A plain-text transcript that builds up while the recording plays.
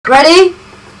Ready?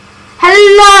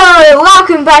 Hello!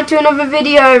 Welcome back to another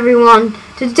video, everyone.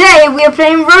 Today we are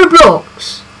playing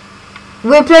Roblox.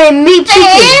 We're playing Meep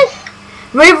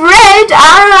with Red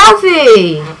and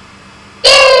Alfie.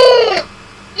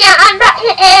 Yeah, I'm back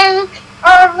in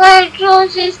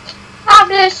Roblox's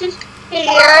fabulous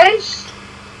videos.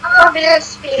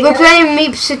 We're playing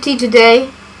Meep City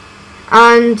today,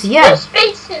 and yeah.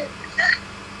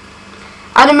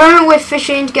 At the moment we're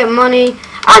fishing to get money.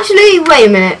 Actually, wait a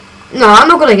minute. No, I'm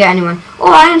not gonna get anyone.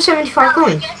 Oh, I own 75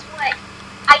 coins. Guess what?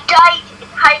 I died.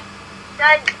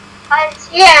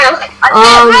 Yeah.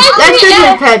 Let's go to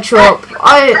the pet shop.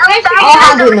 I'll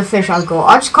handle in the fish I've got.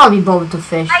 I just can't be bothered to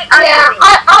fish.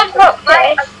 I've got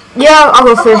fish. Yeah, I've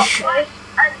got fish.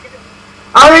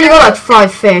 I only got like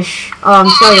 5 fish.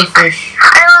 Cellular fish.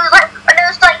 And it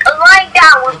was like lying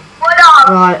down with wood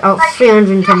on. Right, oh,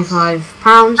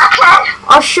 £325.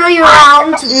 I'll show you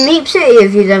around Meep City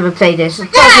if you've never played this.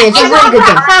 Trust me, it's a really good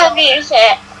game.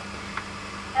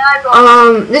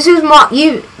 This is the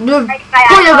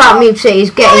point about Meep City is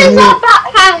getting a Meep.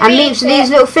 And Meep's these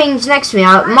little things next to me.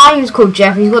 Mine's called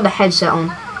Jeff, he's got the headset on.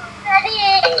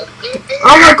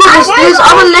 Oh my god, there's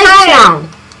other lakes now.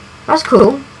 That's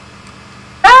cool.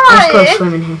 Let's go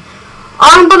swimming here.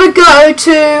 I'm gonna go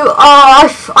to, I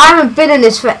haven't been in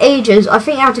this for ages. I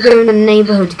think you have to go in the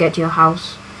neighborhood to get to your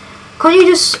house. Can't you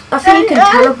just, I think you can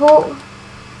teleport.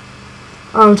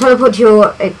 Teleport to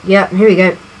your, yeah, here we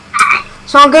go.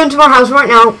 So I'm going to my house right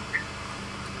now.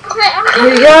 Here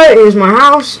we go, here's my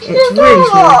house. It's really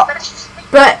small.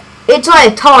 But it's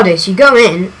like a TARDIS, you go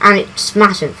in and it's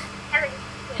massive. Here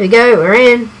we go, we're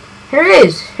in. Here it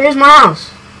is, here's my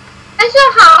house. Is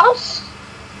your house?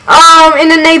 In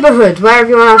the neighborhood where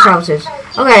everyone else house is.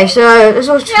 Okay, so let's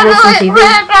watch some TV.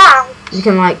 You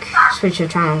can like switch your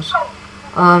channels.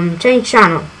 Change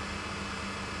channel.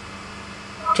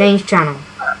 Change channel.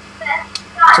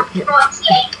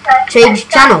 Change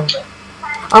channel.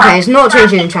 Okay, it's not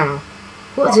changing the channel.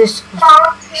 What is this?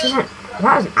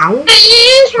 That is an owl?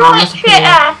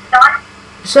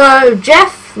 So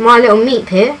Jeff, my little Meep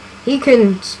here, he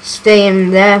can stay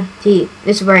in there. This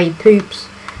is where he poops.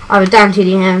 I have a down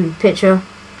TDM picture.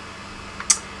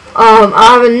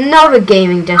 I have another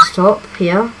gaming desktop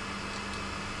here.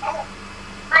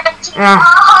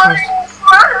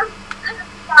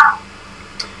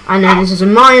 I know this is a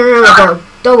my room. I've got a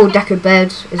double-decker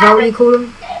bed. Is that what you call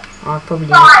them? Oh, probably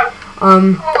not.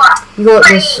 You got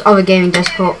this other gaming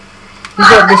desktop. You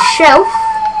got this shelf.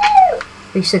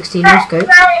 360 no scope.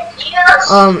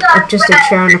 Just a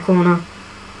chair in the corner.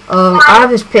 I have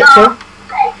this picture.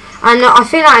 And I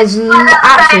think that is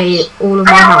actually all of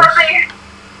my house.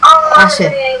 That's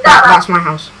it. That's my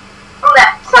house.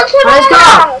 Let's go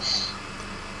out.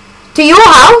 To your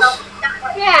house?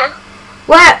 Yeah.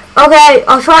 Where? Okay,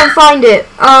 I'll try and find it.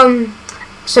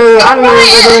 So I don't know.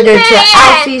 We're gonna go to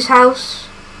Alfie's house.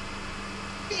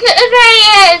 It's at the very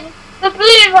end. The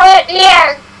blue one at the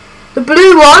end. The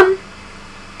blue one?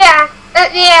 Yeah, at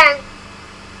the end.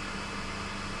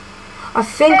 I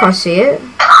think I see it.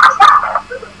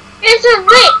 There's a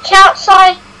witch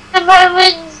outside my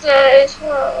window as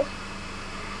well.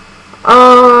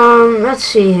 Let's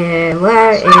see here.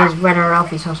 Where is Red or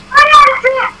Alfie's house?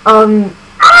 Oh,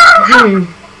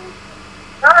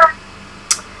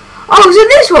 is it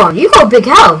this one? You got a big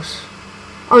house.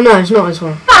 Oh no, it's not this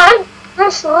one. No,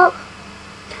 that's not.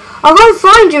 I can't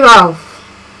find you, Alf.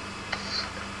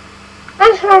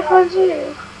 I'm trying to find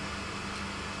you.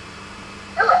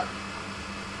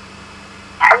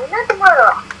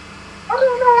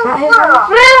 Is that his house?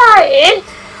 Where are you?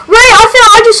 Wait,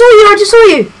 I just saw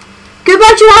you. Go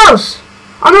back to your house.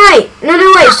 Oh no, wait. No,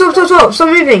 wait. Stop. Stop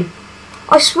moving.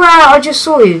 I swear I just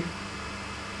saw you.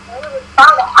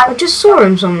 I just saw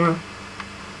him somewhere.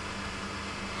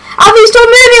 Alfie, stop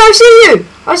moving.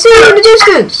 I see you in the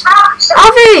distance.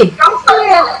 Alfie.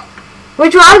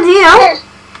 Which one? Here?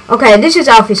 Okay, this is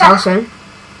Alfie's house then.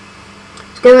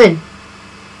 Let's go in.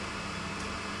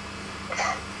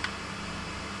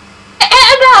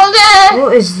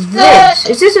 What is this?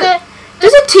 Is this a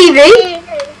TV?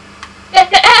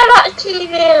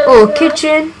 Oh,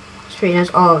 kitchen. It's pretty nice.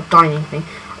 Oh, dining thing.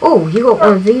 Oh, you got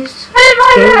one of these?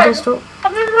 Game desktop.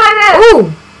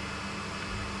 Oh!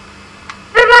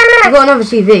 You got another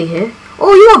TV here.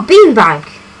 Oh, you got a beanbag.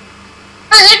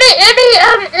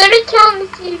 Let me turn the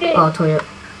TV. Oh, toilet.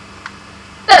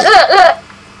 Look.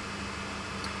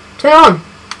 Turn on.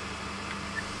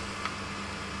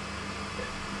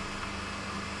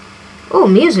 Oh,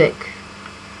 music.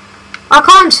 I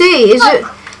can't see. Is it?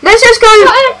 Let's just go.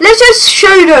 Let's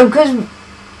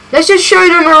just show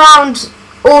them around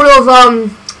all of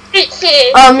Meep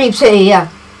City. Meep City, yeah.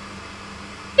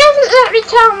 let me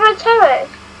tell my terrace.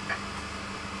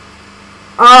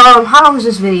 How long has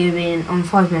this video been? On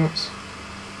 5 minutes.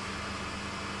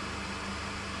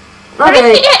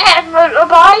 Okay. Get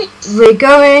motorbikes. We're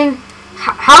going.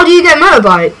 How do you get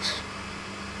motorbikes?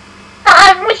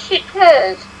 I wish you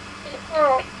could.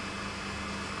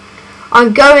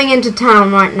 I'm going into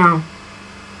town right now.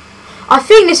 I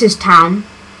think this is town.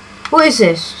 What is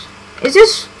this? Is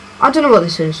this? I don't know what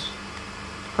this is.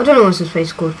 I don't know what this place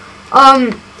is called.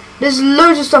 There's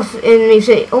loads of stuff in Meep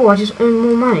City. Oh, I just earned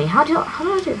more money. How do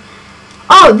I do?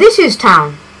 Oh, this is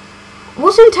town.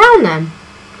 What's in town then?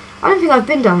 I don't think I've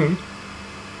been down here.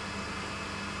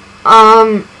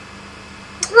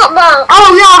 It's not that.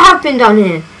 Oh yeah, I have been down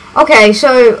here. Okay,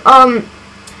 so a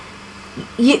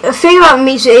thing about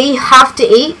Meep City, you have to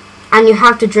eat and you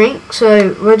have to drink.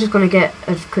 So we're just gonna get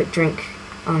a quick drink.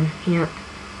 Yeah,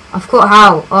 I forgot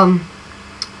how.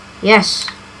 Yes.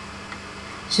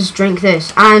 Let's just drink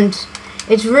this, and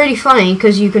it's really funny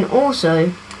because you can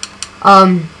also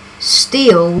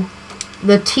steal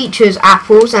the teacher's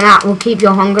apples, and that will keep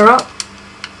your hunger up.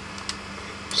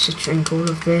 Let's just drink all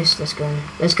of this. Let's go.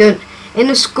 Let's go. In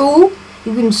the school,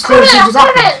 you can steal teacher's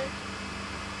apples.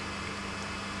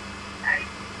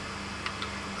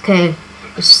 Okay,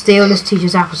 let's steal this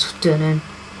teacher's apples. Dun dun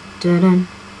dun dun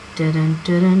dun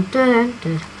dun dun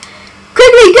dun.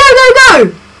 Quickly, go go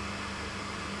go!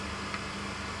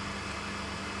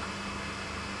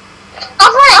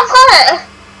 I've got it.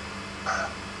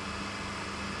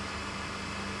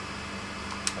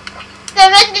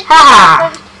 Ha!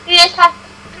 You just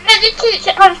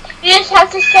have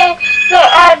to say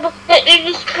that you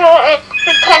just brought it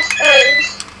for testers.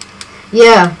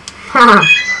 Yeah. Haha.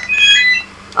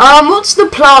 What's the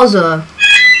plaza?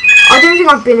 I don't think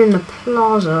I've been in the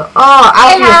plaza. Oh,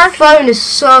 Alfie, your phone is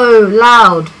so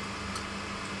loud.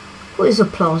 What is the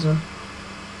plaza?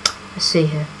 Let's see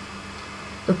here.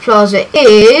 The plaza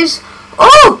is...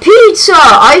 Oh, pizza!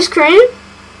 Ice cream?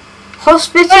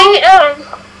 Hospital?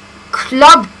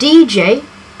 Club DJ?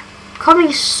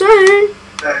 Coming soon?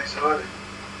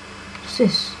 What's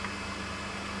this?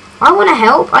 I want to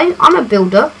help. I'm a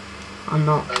builder. I'm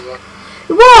not.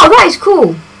 Whoa, that is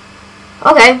cool.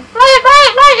 Okay.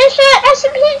 Right, it's a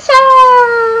pizza!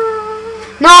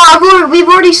 No, we've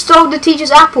already stole the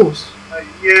teacher's apples.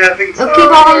 Yeah, I think so. It'll keep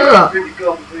our hunger up.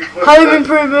 Home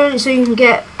improvement, so you can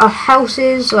get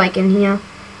houses, like in here.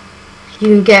 You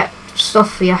can get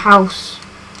stuff for your house.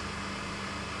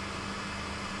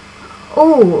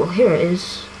 Oh, here it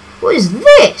is. What is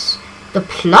this? The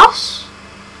plus?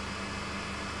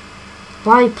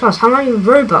 Why plus? How many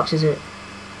Robux is it?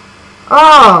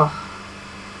 Oh,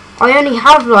 I only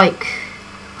have like,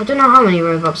 I don't know how many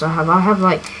Robux I have. I have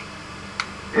like,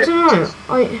 I don't know.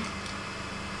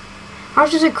 How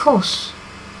much does it cost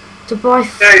to buy?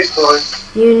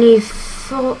 You need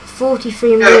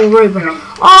 43 more Robux.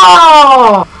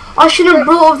 Oh, I should have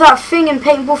brought that thing in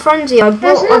Paintball Frenzy. I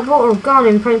bought a gun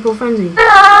in Paintball Frenzy.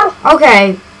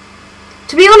 Okay.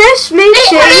 To be honest, Meep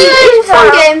City is a fun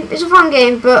game. It's a fun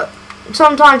game, but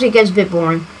sometimes it gets a bit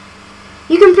boring.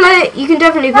 You can play it. You can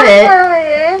definitely play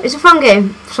it. It's a fun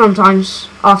game. Sometimes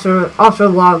after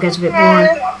a while, it gets a bit boring.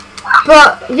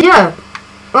 But yeah,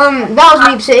 that was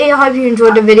Meep City. I hope you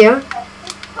enjoyed the video.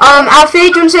 Alfie, do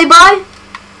you want to say bye?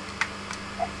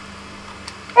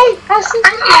 Hey,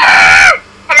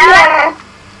 hello,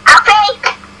 Alfie.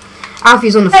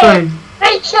 Alfie's on the phone.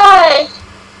 Hey, Charlie.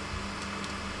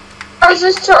 I was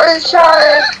just talking to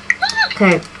Charlie.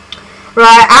 Okay.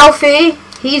 Right, Alfie.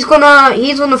 He's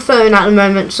on the phone at the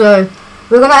moment, so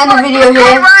we're gonna end the video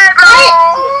here.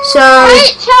 So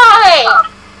wait, Charlie.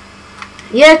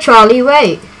 Yeah, Charlie,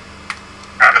 wait.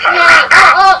 Yeah,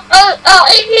 I'll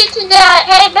leave you tonight.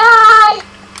 Hey, bye.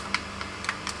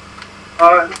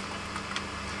 Alright.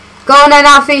 Go on then,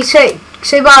 Alfie. Say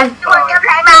bye. You want to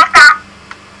play Master?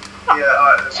 Yeah,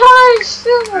 alright. Charlie,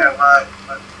 still. Yeah, bye.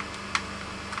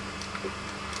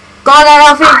 Go on then,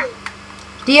 Alfie.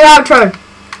 Do your outro.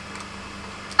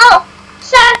 Oh,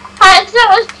 so that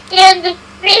was the end of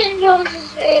me and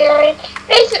George's video.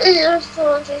 Basically, it was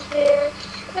George's video.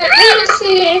 But we will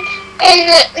see you in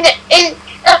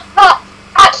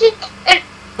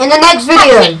the next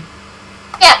video.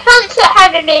 Yeah, thanks for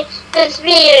having me this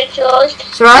video, George.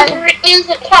 That's right. It's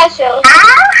a casual.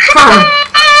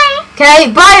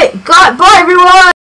 Okay, bye. Bye, everyone.